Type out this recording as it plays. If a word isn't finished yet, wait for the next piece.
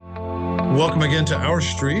Welcome again to Our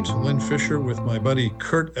Street. Lynn Fisher with my buddy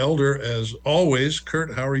Kurt Elder. As always,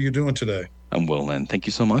 Kurt, how are you doing today? I'm well, Lynn. Thank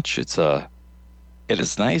you so much. It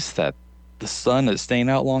is nice that the sun is staying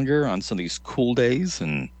out longer on some of these cool days,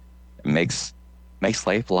 and it makes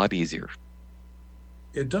life a lot easier.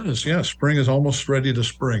 It does, yeah. Spring is almost ready to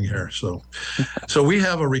spring here. So we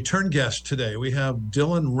have a return guest today. We have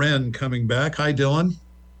Dylan Wren coming back. Hi, Dylan.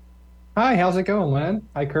 Hi, how's it going, Len?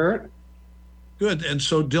 Hi, Kurt. Good. And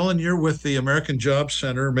so, Dylan, you're with the American Job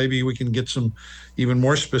Center. Maybe we can get some even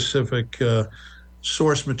more specific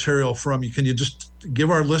source material from you. Can you just give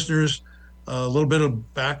our listeners a little bit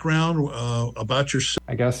of background about yourself?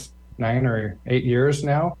 I guess 9 or 8 years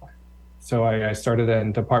now. So I started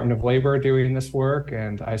in Department of Labor doing this work,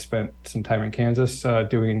 and I spent some time in Kansas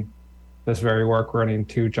doing this very work, running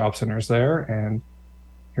 2 job centers there, and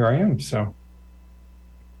here I am. So,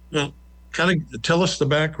 Well, kind of tell us the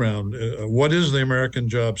background. What is the American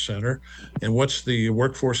Job Center, and what's the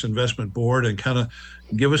Workforce Investment Board, and kind of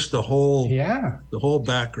give us yeah. the whole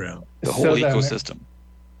background. The whole ecosystem.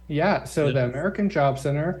 So the American Job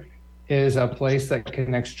Center is a place that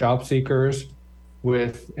connects job seekers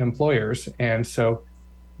with employers. And so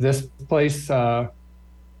this place,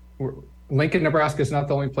 Lincoln, Nebraska is not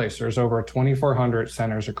the only place. There's over 2,400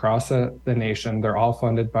 centers across the nation. They're all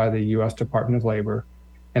funded by the U.S. Department of Labor.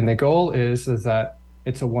 And the goal is that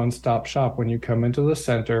it's a one-stop shop. When you come into the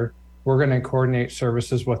center, we're going to coordinate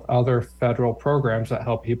services with other federal programs that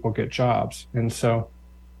help people get jobs. And so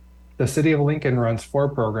the city of Lincoln runs 4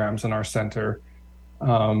 programs in our center.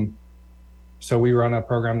 So we run a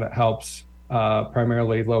program that helps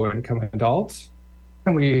primarily low-income adults.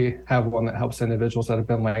 And we have one that helps individuals that have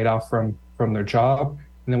been laid off from their job.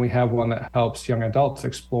 And then we have one that helps young adults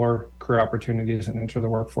explore career opportunities and enter the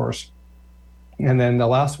workforce. And then the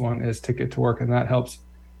last one is Ticket to Work, and that helps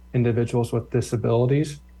individuals with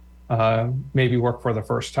disabilities maybe work for the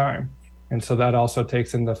first time. And so that also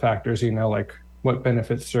takes into factors, like what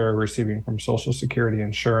benefits they're receiving from Social Security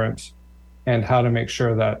insurance and how to make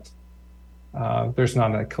sure that there's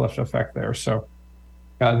not a cliff effect there. So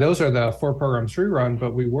those are the 4 programs we run,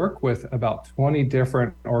 but we work with about 20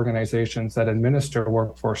 different organizations that administer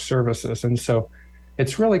workforce services. And so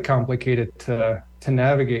it's really complicated to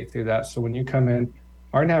navigate through that. So when you come in,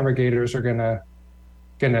 our navigators are gonna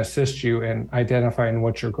assist you in identifying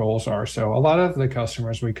what your goals are. So a lot of the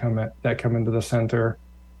customers that come into the center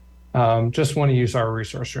just want to use our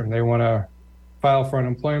resource room. They want to file for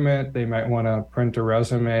unemployment. They might want to print a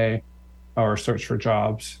resume or search for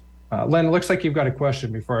jobs. Len, it looks like you've got a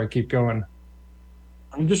question before I keep going.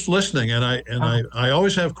 I'm just listening, and I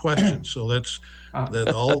always have questions. So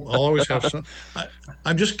I'll always have some.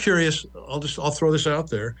 I'm just curious. I'll throw this out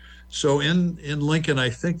there. So in Lincoln, I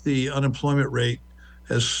think the unemployment rate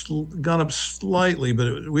has gone up slightly,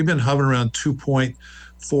 but we've been hovering around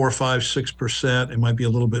 2.456%. It might be a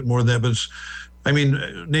little bit more than that, but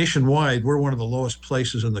nationwide, we're one of the lowest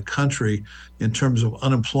places in the country in terms of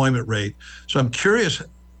unemployment rate. So I'm curious,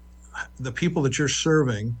 the people that you're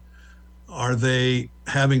serving, are they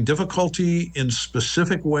having difficulty in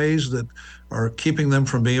specific ways that are keeping them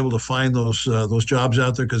from being able to find those jobs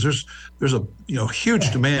out there? Because there's a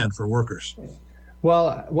huge demand for workers.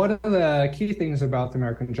 Well, one of the key things about the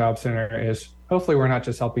American Job Center is hopefully we're not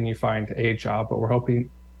just helping you find a job, but we're helping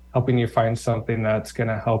you find something that's going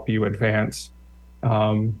to help you advance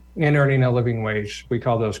in earning a living wage. We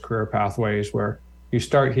call those career pathways, where you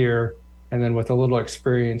start here, and then with a little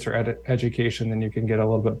experience or education, then you can get a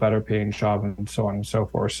little bit better paying job, and so on and so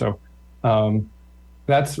forth. So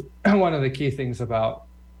that's one of the key things about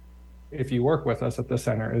if you work with us at the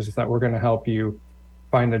center, is that we're going to help you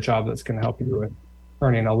find a job that's going to help you with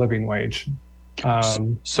earning a living wage.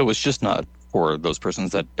 So it's just not for those persons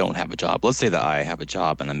that don't have a job. Let's say that I have a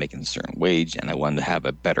job and I'm making a certain wage and I want to have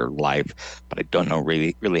a better life, but I don't know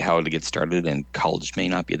really how to get started, and college may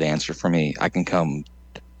not be the answer for me. I can come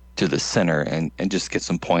to the center and just get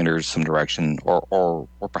some pointers, some direction, or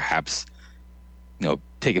perhaps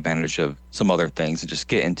take advantage of some other things and just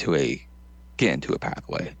get into a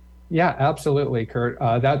pathway. Yeah, absolutely, Kurt.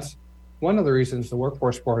 That's one of the reasons the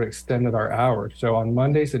Workforce Board extended our hours. So on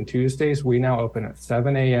Mondays and Tuesdays, we now open at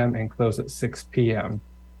 7 a.m. and close at 6 p.m.,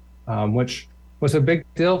 which was a big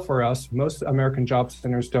deal for us. Most American Job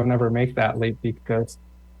Centers don't ever make that leap because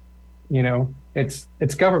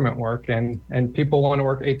it's government work, and people want to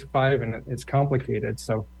work 8 to 5, and it's complicated.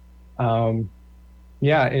 So,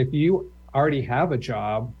 if you already have a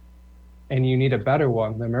job and you need a better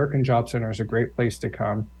one, the American Job Center is a great place to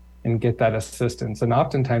come and get that assistance. And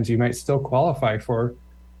oftentimes you might still qualify for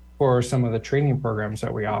some of the training programs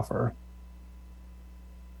that we offer.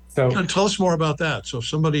 So tell us more about that. So if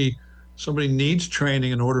somebody somebody needs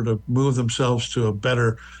training in order to move themselves to a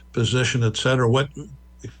better position, et cetera,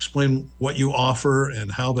 explain what you offer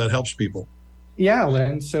and how that helps people. Yeah,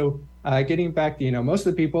 Lynn. So getting back, most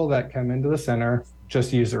of the people that come into the center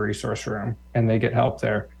just use the resource room and they get help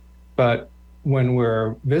there. But when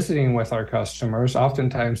we're visiting with our customers,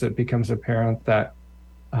 oftentimes it becomes apparent that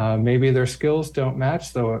maybe their skills don't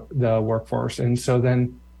match the workforce. And so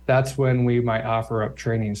then that's when we might offer up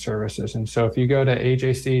training services. And so if you go to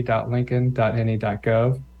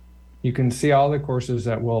ajc.lincoln.ne.gov, you can see all the courses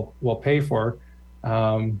that we'll pay for.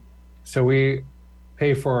 So we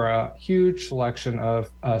pay for a huge selection of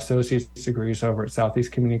associate's degrees over at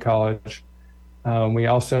Southeast Community College. We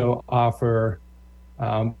also offer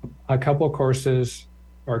a couple of courses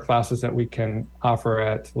or classes that we can offer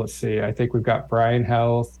at, let's see, I think we've got Bryan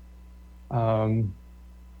Health.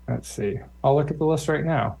 Let's see, I'll look at the list right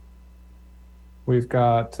now. We've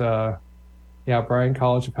got, Bryan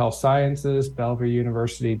College of Health Sciences, Bellevue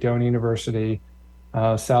University, Doane University,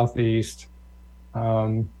 Southeast.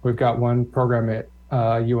 We've got one program at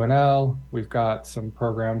UNL. We've got some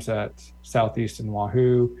programs at Southeast and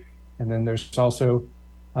Wahoo. And then there's also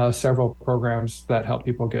several programs that help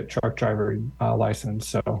people get truck driver license.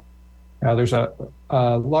 So there's a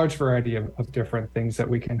large variety of different things that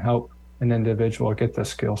we can help an individual get the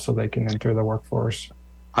skill so they can enter the workforce.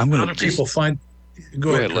 I'm going to people find.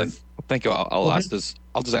 Go ahead, Lynn. Thank you. I'll ask this.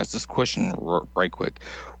 I'll just ask this question right quick.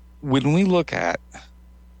 When we look at,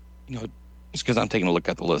 just because I'm taking a look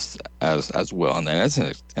at the list as well, and it's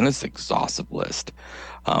an exhaustive list.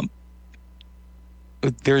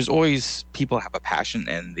 There's always people have a passion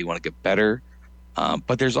and they want to get better,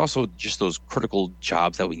 but there's also just those critical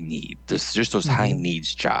jobs that we need. There's just those high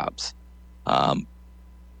needs jobs.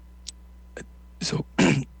 So,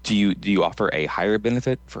 do you offer a higher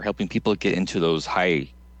benefit for helping people get into those high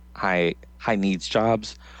needs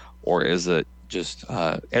jobs, or is it just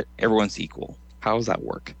everyone's equal? How does that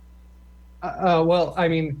work? Well, I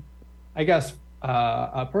mean, I guess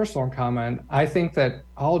a personal comment. I think that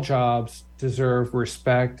all jobs deserve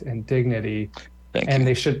respect and dignity, and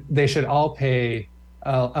they should all pay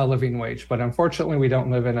a living wage. But unfortunately, we don't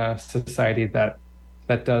live in a society that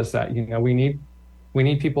does that. We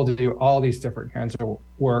need people to do all these different kinds of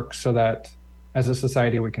work so that as a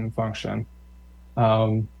society we can function.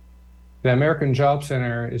 The American Job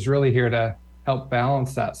Center is really here to help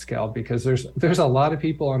balance that scale, because there's a lot of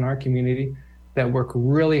people in our community that work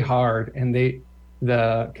really hard, and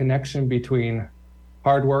the connection between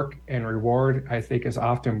hard work and reward, I think, is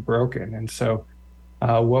often broken. And so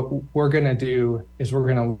what we're going to do is we're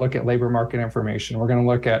going to look at labor market information. We're going to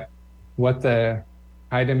look at what the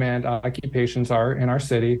high demand occupations are in our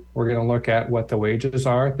city. We're going to look at what the wages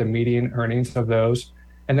are, the median earnings of those.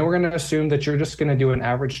 And then we're going to assume that you're just going to do an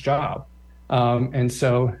average job. And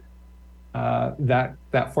so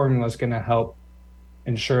that formula is going to help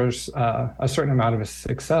ensures a certain amount of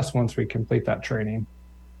success once we complete that training.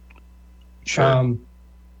 Sure.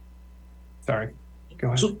 Sorry, go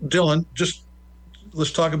ahead. So Dylan, just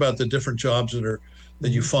let's talk about the different jobs that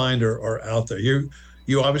you find are out there. You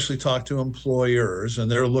obviously talk to employers and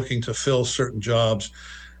they're looking to fill certain jobs.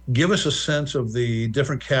 Give us a sense of the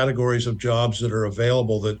different categories of jobs that are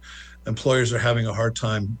available that employers are having a hard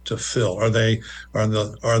time to fill. Are they in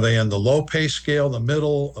the low pay scale, the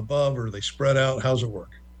middle, above, or are they spread out? How's it work?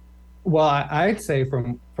 Well, I'd say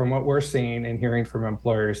from what we're seeing and hearing from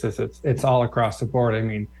employers is it's all across the board. I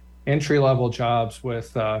mean, entry level jobs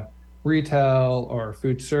with retail or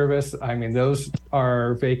food service, I mean, those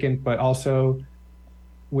are vacant, but also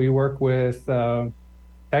we work with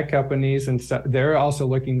tech companies, and they're also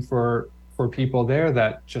looking for people there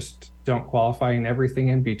that just don't qualify, and everything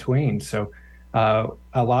in between. So a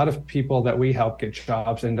lot of people that we help get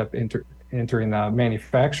jobs end up entering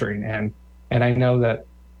manufacturing, and I know that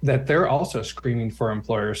they're also screaming for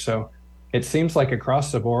employers. So it seems like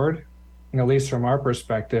across the board, at least from our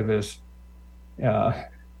perspective, is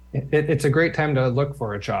it's a great time to look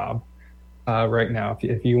for a job right now.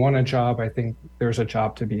 If you want a job, I think there's a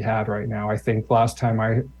job to be had right now. I think last time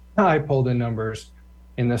I pulled the numbers,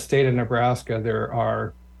 in the state of Nebraska, there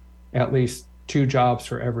are at least 2 jobs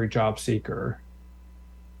for every job seeker.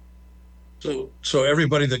 So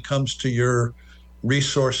everybody that comes to your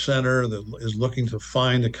resource center that is looking to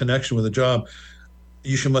find a connection with a job,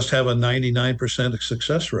 you must have a 99%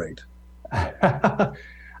 success rate.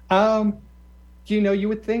 You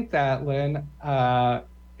would think that, Lynn.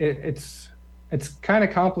 It's kind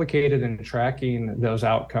of complicated in tracking those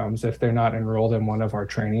outcomes if they're not enrolled in one of our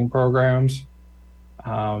training programs.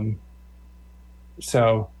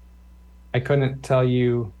 So I couldn't tell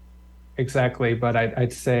you exactly, but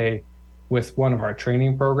I'd say with one of our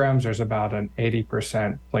training programs, there's about an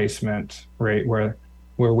 80% placement rate where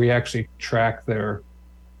we actually track their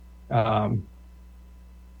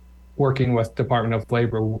working with Department of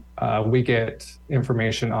Labor. We get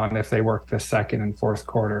information on if they work the second and fourth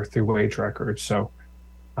quarter through wage records. So,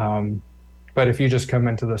 but if you just come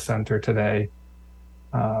into the center today,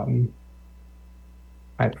 I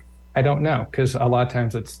don't know, because a lot of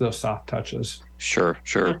times it's those soft touches. Sure.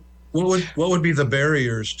 What would be the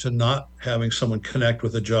barriers to not having someone connect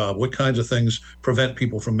with a job? What kinds of things prevent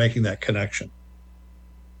people from making that connection?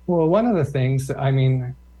 Well, one of the things,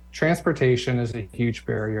 transportation is a huge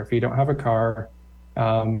barrier. If you don't have a car,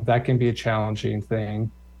 that can be a challenging thing.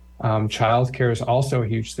 Childcare is also a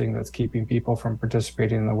huge thing that's keeping people from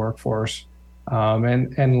participating in the workforce.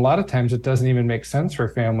 And a lot of times it doesn't even make sense for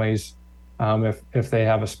families if they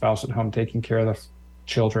have a spouse at home taking care of the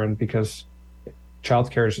children, because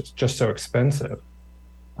childcare is just so expensive.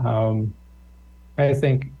 I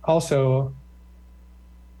think also,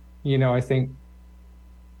 I think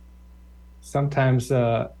sometimes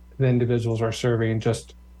the individuals are serving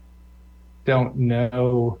just don't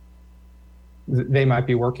know. They might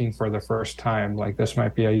be working for the first time. Like, this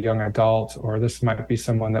might be a young adult, or this might be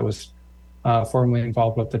someone that was formerly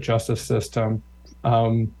involved with the justice system,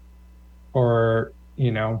 or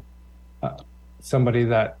somebody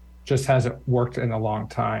that just hasn't worked in a long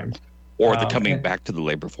time. Or they're coming back to the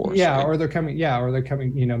labor force. Yeah, right? or they're coming,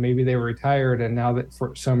 maybe they were retired and now that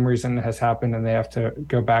for some reason has happened and they have to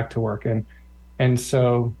go back to work. And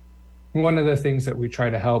so one of the things that we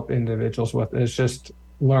try to help individuals with is just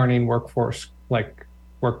learning workforce, like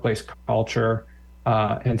workplace culture,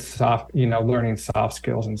 and learning soft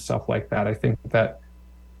skills and stuff like that. I think that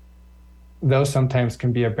those sometimes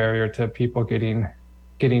can be a barrier to people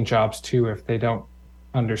getting jobs too, if they don't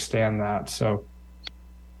understand that. So,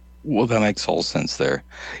 well, that makes all sense there.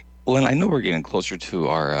 Well, and I know we're getting closer to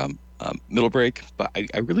our middle break, but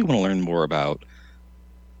I really want to learn more about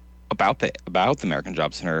the American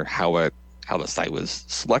Job Center, how the site was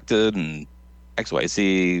selected, and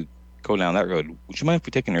XYZ. Go down that road. Would you mind if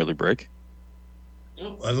we take an early break?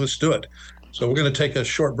 Let's do it. So we're going to take a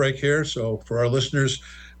short break here. So for our listeners,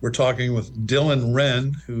 we're talking with Dylan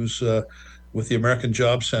Wren, who's with the American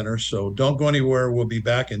Job Center. So don't go anywhere. We'll be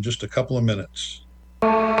back in just a couple of minutes.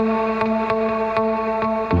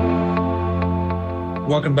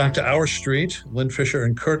 Welcome back to Our Street. Lynn Fisher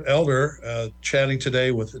and Kurt Elder chatting today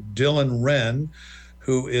with Dylan Wren,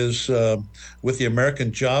 who is with the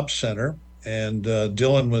American Job Center. And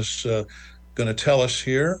Dylan was going to tell us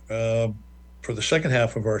here for the second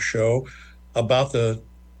half of our show about the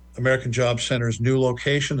American Job Center's new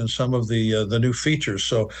location and some of the new features.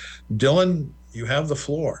 So, Dylan, you have the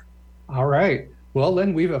floor. All right. Well,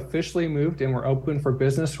 Lynn, we've officially moved and we're open for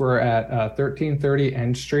business. We're at 1330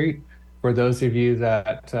 N Street. For those of you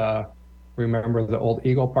that remember the old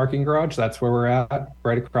Eagle parking garage, that's where we're at,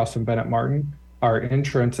 right across from Bennett Martin. Our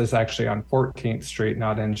entrance is actually on 14th Street,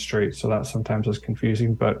 not N Street, so that sometimes is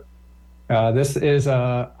confusing. But this is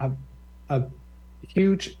a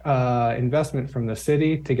huge investment from the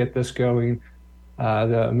city to get this going.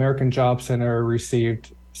 The American Job Center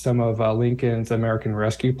received some of Lincoln's American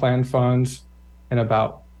Rescue Plan funds in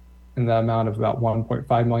the amount of about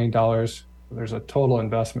 $1.5 million. There's a total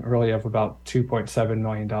investment really of about $2.7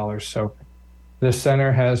 million. So this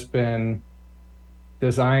center has been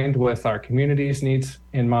designed with our community's needs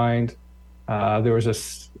in mind. There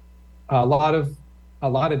was a lot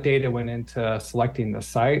of data went into selecting the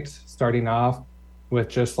site, starting off with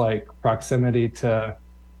just like proximity to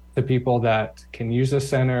the people that can use the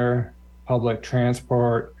center, public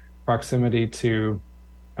transport, proximity to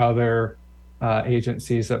other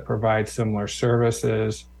agencies that provide similar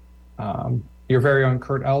services. Your very own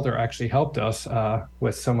Kurt Elder actually helped us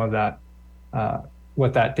with some of that,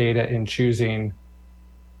 with that data in choosing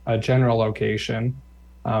a general location.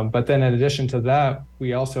 But then in addition to that,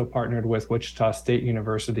 we also partnered with Wichita State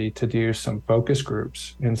University to do some focus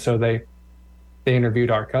groups. And so they interviewed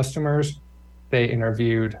our customers, they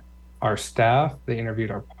interviewed our staff, they interviewed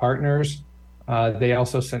our partners. They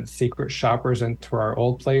also sent secret shoppers into our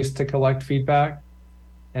old place to collect feedback.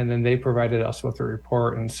 And then they provided us with a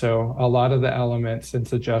report. And so a lot of the elements and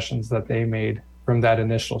suggestions that they made from that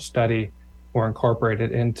initial study were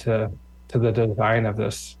incorporated into the design of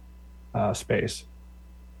this space.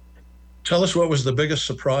 Tell us what was the biggest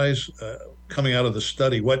surprise coming out of the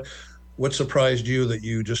study. What surprised you that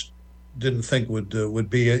you just didn't think would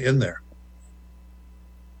be in there?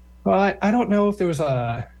 Well, I don't know if there was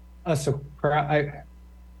a surprise.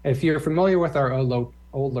 If you're familiar with our old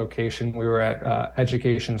location, we were at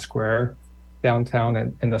Education Square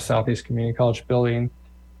downtown in the Southeast Community College building.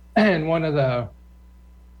 And one of the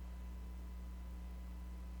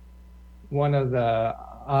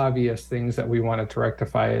obvious things that we wanted to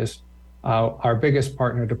rectify is our biggest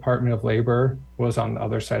partner, Department of Labor, was on the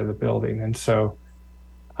other side of the building. And so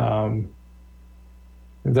the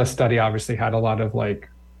study obviously had a lot of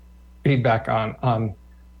feedback on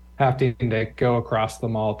having to go across the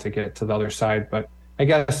mall to get to the other side. But I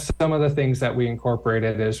guess some of the things that we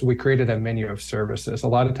incorporated is we created a menu of services. A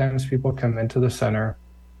lot of times people come into the center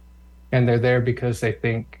and they're there because they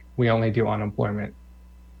think we only do unemployment.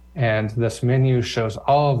 And this menu shows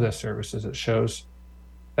all of the services. It shows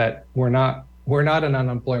that we're not an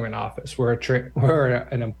unemployment office. We're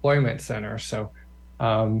an employment center. So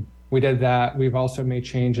we did that. We've also made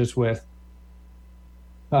changes with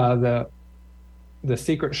the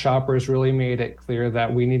secret shoppers. Really made it clear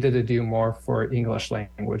that we needed to do more for English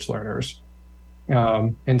language learners.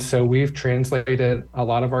 And so we've translated a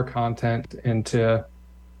lot of our content into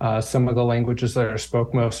some of the languages that are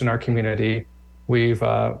spoke most in our community. We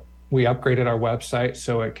upgraded our website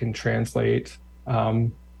so it can translate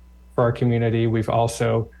for our community. We've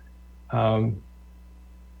also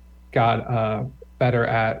got better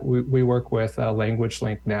at, we work with Language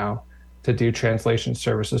Link now to do translation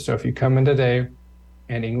services. So if you come in today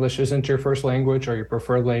and English isn't your first language or your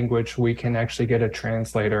preferred language, we can actually get a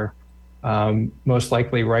translator, most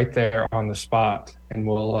likely right there on the spot, and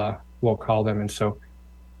we'll call them. And so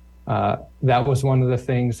that was one of the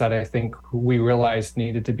things that I think we realized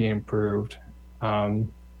needed to be improved.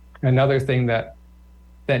 Another thing that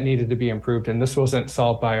needed to be improved, and this wasn't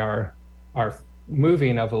solved by our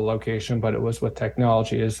moving of a location, but it was with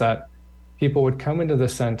technology, is that people would come into the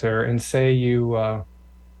center and say you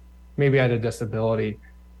maybe had a disability.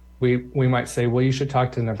 We might say, well, you should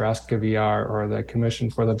talk to Nebraska VR or the Commission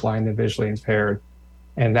for the Blind and Visually Impaired,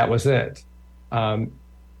 and that was it.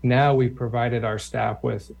 Now we provided our staff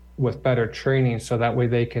with better training so that way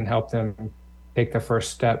they can help them take the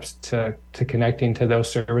first steps to connecting to those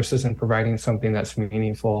services and providing something that's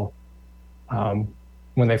meaningful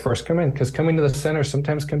when they first come in. Because coming to the center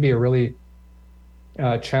sometimes can be a really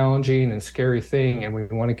challenging and scary thing, and we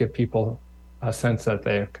want to give people a sense that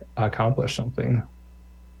they've accomplished something.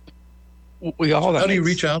 How do you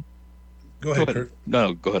reach out? Go ahead, Kurt.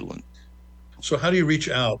 No, go ahead, Lynn. So how do you reach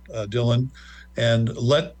out, Dylan, and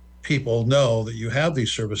let people know that you have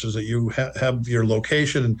these services, that you have your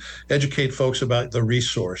location, and educate folks about the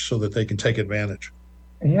resource so that they can take advantage?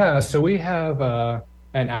 Yeah, so we have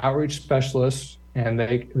an outreach specialist, and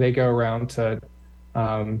they go around to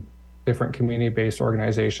different community-based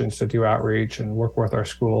organizations to do outreach and work with our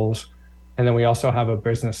schools. And then we also have a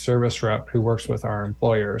business service rep who works with our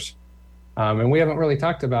employers. And we haven't really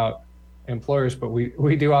talked about employers, but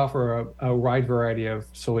we do offer a wide variety of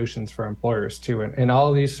solutions for employers too. And all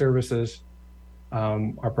of these services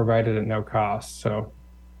are provided at no cost. So.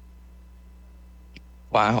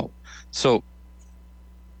 Wow. So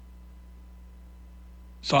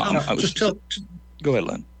go ahead,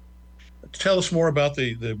 Len. Tell us more about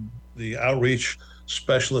the outreach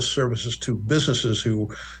specialist services to businesses who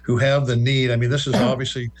have the need. I mean, this is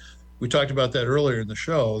obviously, we talked about that earlier in the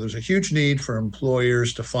show. There's a huge need for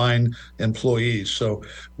employers to find employees. So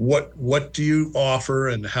what do you offer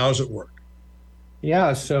and how does it work?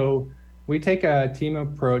 Yeah, so we take a team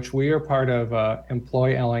approach. We are part of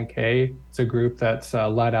Employ LNK. It's a group that's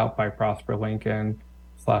led out by Prosper Lincoln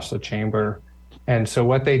 / the Chamber. And so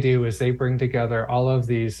what they do is they bring together all of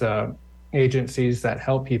these agencies that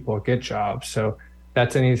help people get jobs. So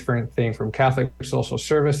that's anything from Catholic Social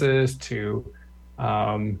Services to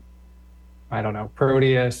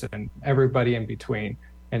Proteus and everybody in between.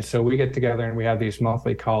 And so we get together and we have these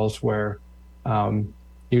monthly calls where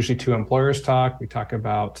usually two employers talk. We talk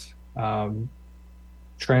about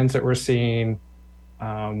trends that we're seeing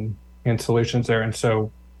and solutions there. And so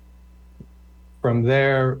from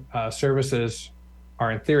there, services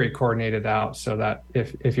are in theory coordinated out so that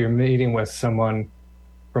if you're meeting with someone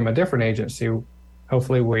from a different agency,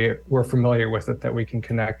 hopefully we're familiar with it, that we can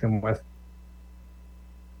connect them with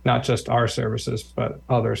not just our services, but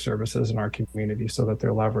other services in our community so that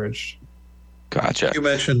they're leveraged. Gotcha.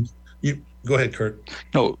 Go ahead, Kurt.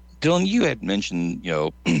 No, Dylan, you had mentioned,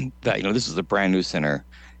 that, this is a brand new center,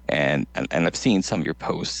 and I've seen some of your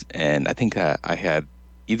posts, and I think I had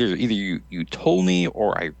either you told me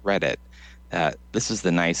or I read it, that this is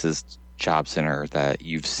the nicest job center that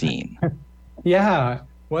you've seen. Yeah.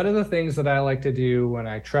 One of the things that I like to do when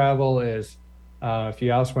I travel is, if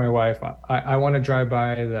you ask my wife, I want to drive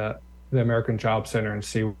by the American Job Center and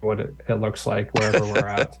see what it looks like wherever we're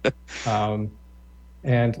at.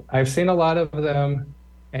 And I've seen a lot of them,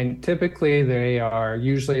 and typically they are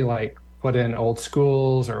usually like put in old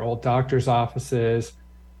schools or old doctors' offices.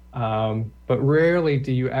 But rarely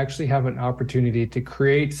do you actually have an opportunity to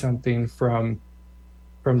create something from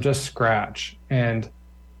just scratch. And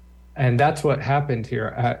that's what happened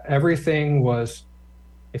here. Everything was,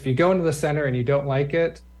 if you go into the center and you don't like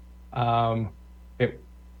it, well,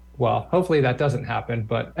 hopefully that doesn't happen,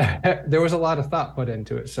 but there was a lot of thought put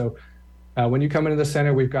into it. So when you come into the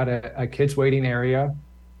center, we've got a kids waiting area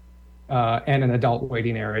and an adult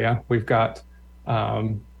waiting area. We've got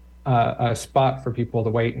a spot for people to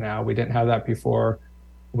wait now. We didn't have that before.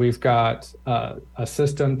 We've got a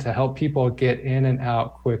system to help people get in and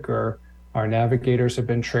out quicker. Our navigators have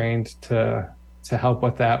been trained to help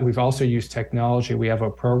with that. We've also used technology. We have a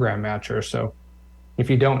program matcher. So if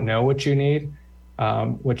you don't know what you need,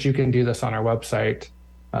 which you can do this on our website,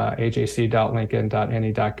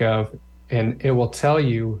 ajc.lincoln.ne.gov, and it will tell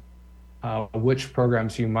you which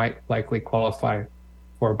programs you might likely qualify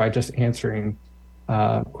for by just answering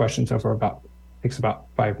questions over takes about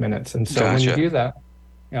 5 minutes. And so when you do that,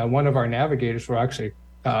 one of our navigators will actually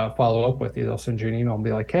follow up with you. They'll send you an email and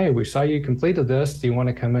be like, hey, we saw you completed this. Do you want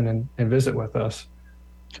to come in and visit with us?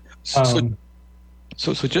 So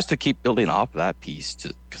just to keep building off that piece,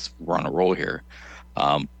 because we're on a roll here.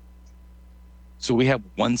 So we have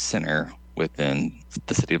one center within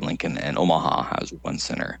the city of Lincoln, and Omaha has one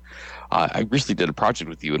center. I recently did a project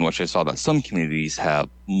with you in which I saw that some communities have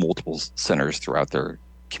multiple centers throughout their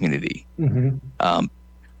community. Mm-hmm.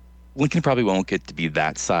 Lincoln probably won't get to be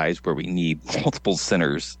that size where we need multiple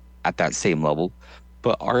centers at that same level,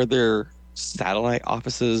 but are there satellite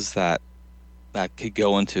offices that could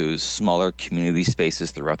go into smaller community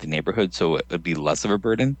spaces throughout the neighborhood so it would be less of a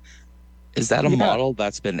burden? Is that a model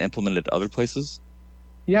that's been implemented other places?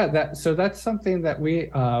 Yeah, that's something that we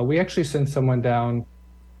actually send someone down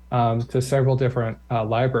to several different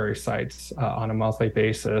library sites on a monthly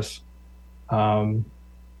basis.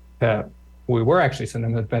 That we were actually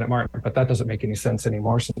sending them to Bennett Martin, but that doesn't make any sense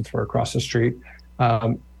anymore since we're across the street.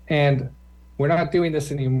 And we're not doing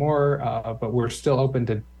this anymore, but we're still open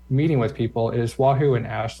to meeting with people. Is Wahoo and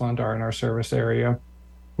Ashland are in our service area.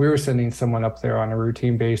 We were sending someone up there on a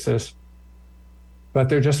routine basis, but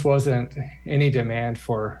there just wasn't any demand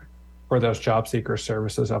for those job seeker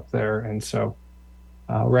services up there. And so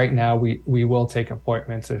right now we will take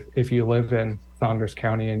appointments if you live in Saunders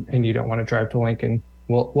County and you don't want to drive to Lincoln.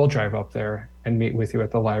 We'll drive up there and meet with you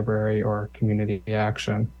at the library or community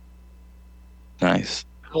action. Nice.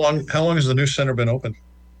 How long has the new center been open?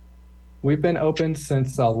 We've been open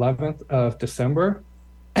since the 11th of December,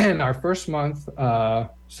 and our first month.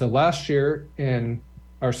 So last year I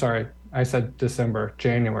said December,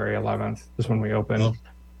 January 11th is when we opened.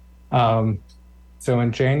 Oh. So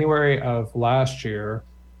in January of last year,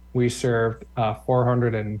 we served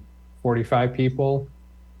 445 people.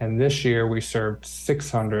 And this year we served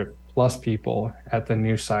 600 plus people at the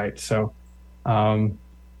new site. So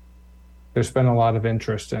there's been a lot of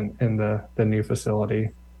interest in the new facility.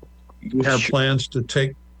 You have plans to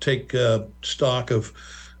take stock of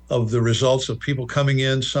the results of people coming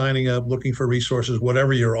in, signing up, looking for resources,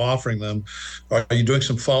 whatever you're offering them. Are you doing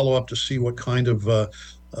some follow-up to see what kind of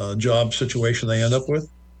job situation they end up with?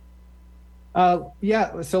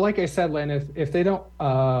 Yeah. So like I said, Lynn, if they don't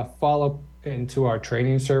follow into our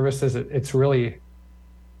training services, it's really,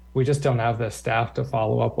 we just don't have the staff to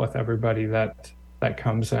follow up with everybody that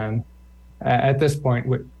comes in. At this point,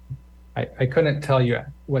 I couldn't tell you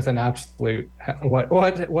with an absolute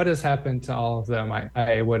what has happened to all of them.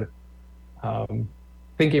 I would,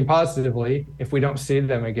 thinking positively, if we don't see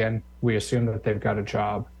them again, we assume that they've got a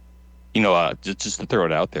job. Just to throw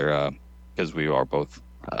it out there, because we are both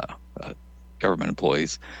government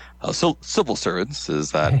employees, civil servants,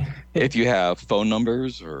 is that if you have phone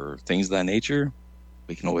numbers or things of that nature,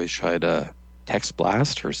 we can always try to text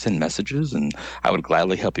blast or send messages, and I would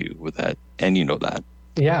gladly help you with that. And you know that.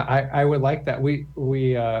 Yeah, I would like that. We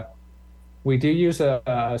do use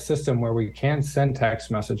a system where we can send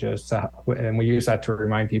text messages, and we use that to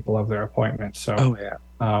remind people of their appointments. So,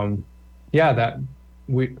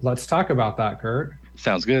 let's talk about that, Kurt.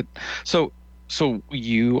 Sounds good. So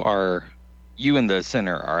you and the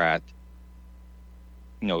center are at,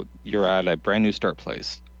 you're at a brand new start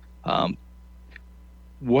place.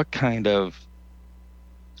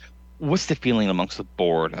 What's the feeling amongst the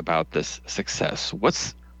board about this success?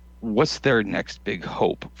 What's their next big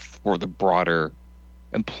hope for the broader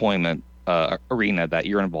employment arena that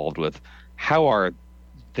you're involved with? How are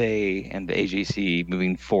they and the AJC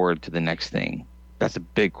moving forward to the next thing? That's a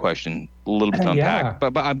big question, a little bit to unpack.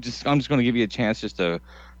 But I'm just going to give you a chance just to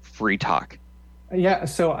free talk. Yeah.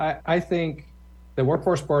 So I think the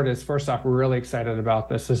Workforce Board is, first off, we're really excited about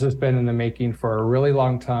this. This has been in the making for a really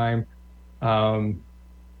long time,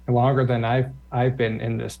 longer than I've been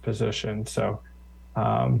in this position. So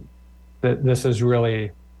this is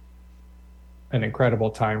really an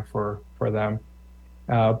incredible time for them.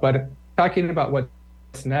 But talking about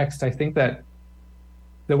what's next, I think that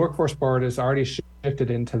the Workforce Board has already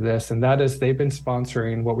shifted into this, and that is they've been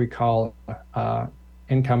sponsoring what we call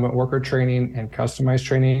incumbent worker training and customized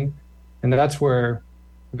training. And that's where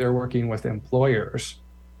they're working with employers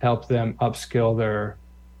to help them upskill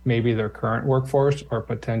maybe their current workforce or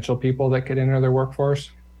potential people that could enter their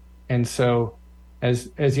workforce. And so,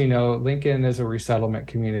 as you know, Lincoln is a resettlement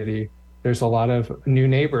community. There's a lot of new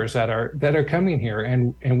neighbors that are coming here,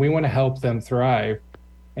 and we want to help them thrive.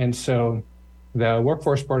 And so the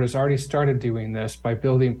Workforce Board has already started doing this by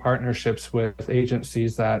building partnerships with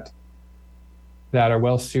agencies that are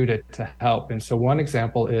well suited to help. And so one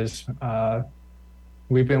example is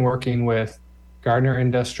we've been working with Gardner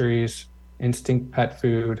Industries, Instinct Pet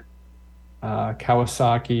Food,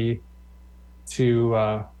 Kawasaki,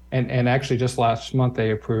 and actually just last month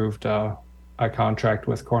they approved a contract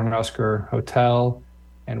with Cornhusker Hotel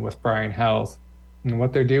and with Bryan Health. And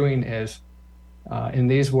what they're doing is in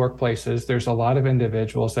these workplaces, there's a lot of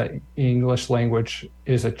individuals that English language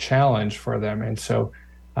is a challenge for them. And so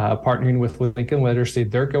partnering with Lincoln Literacy,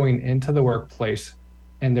 they're going into the workplace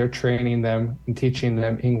and they're training them and teaching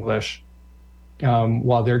them English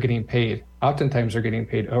while they're getting paid. Oftentimes they're getting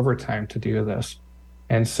paid overtime to do this.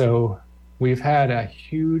 And so we've had a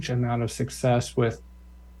huge amount of success with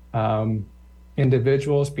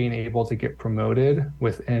individuals being able to get promoted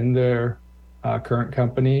within their current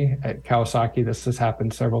company. At Kawasaki, this has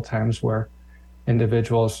happened several times where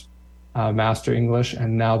individuals master English,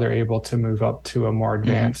 and now they're able to move up to a more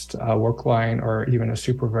advanced work line or even a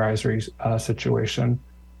supervisory situation.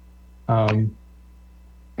 Go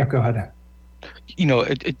ahead. You know,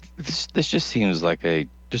 this just seems like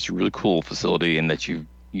just a really cool facility, in that you're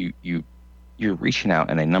reaching out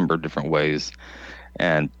in a number of different ways,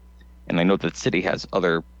 and I know that the city has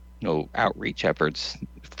other outreach efforts.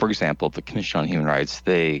 For example, the Commission on Human Rights,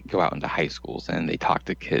 they go out into high schools and they talk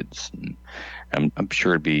to kids, and I'm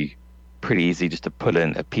sure it'd be pretty easy just to put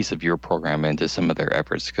in a piece of your program into some of their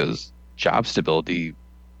efforts, because job stability,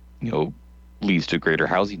 leads to greater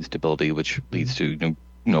housing stability, which leads to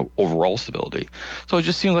overall stability. So it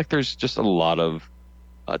just seems like there's just a lot of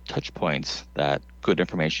touch points that good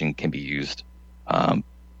information can be used out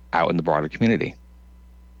in the broader community.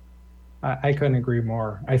 I couldn't agree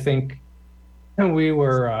more. I think we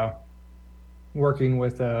were working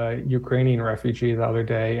with a Ukrainian refugee the other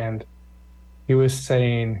day, and he was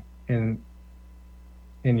saying in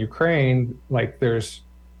Ukraine, like there's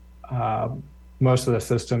most of the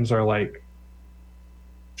systems are like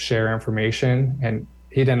share information, and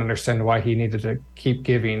he didn't understand why he needed to keep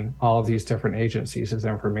giving all of these different agencies his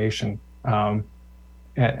information. And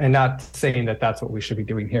not saying that that's what we should be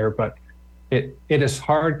doing here, but it is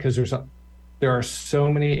hard because there are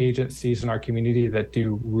so many agencies in our community that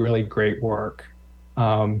do really great work.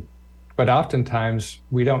 But oftentimes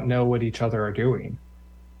we don't know what each other are doing.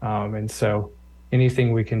 And so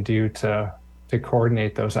anything we can do to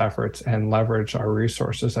coordinate those efforts and leverage our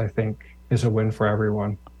resources, I think, is a win for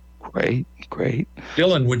everyone. Great.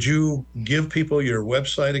 Dylan, would you give people your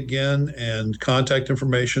website again and contact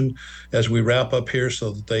information as we wrap up here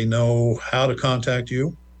so that they know how to contact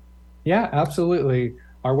you? Yeah, absolutely.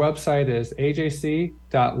 Our website is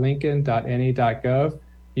ajc.lincoln.ne.gov.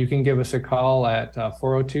 You can give us a call at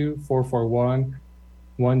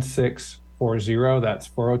 402-441-1640. That's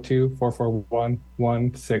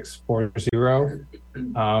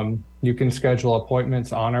 402-441-1640. You can schedule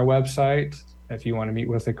appointments on our website if you want to meet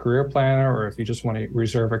with a career planner or if you just want to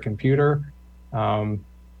reserve a computer. And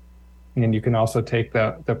you can also take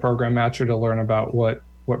the program matcher to learn about what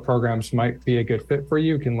programs might be a good fit for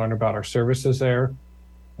you. You can learn about our services there.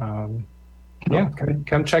 Come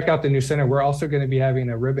check out the new center. We're also going to be having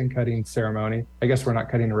a ribbon cutting ceremony. I guess we're not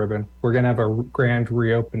cutting a ribbon. We're going to have a grand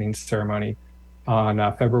reopening ceremony on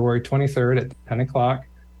February 23rd at 10 o'clock.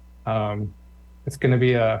 It's going to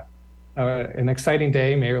be an exciting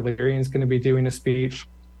day. Mayor Leary is going to be doing a speech.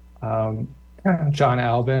 John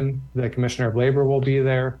Albin, the Commissioner of Labor, will be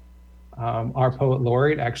there. Our poet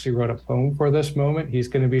laureate actually wrote a poem for this moment. He's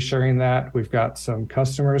going to be sharing that. We've got some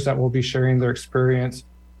customers that will be sharing their experience,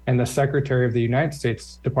 and the Secretary of the United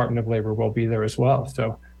States Department of Labor will be there as well.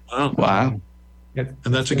 So, wow. And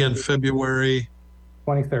that's again February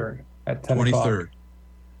 23rd at 10 o'clock.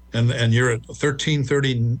 And you're at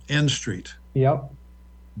 1330 N Street. Yep.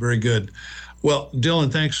 Very good. Well,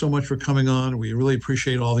 Dylan, thanks so much for coming on. We really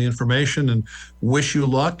appreciate all the information and wish you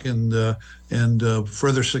luck and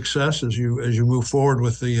further success as you move forward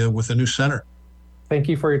with the new center. Thank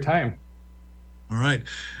you for your time. All right.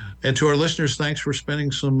 And to our listeners, thanks for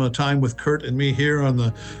spending some time with Kurt and me here on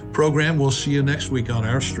the program. We'll see you next week on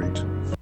Our Street.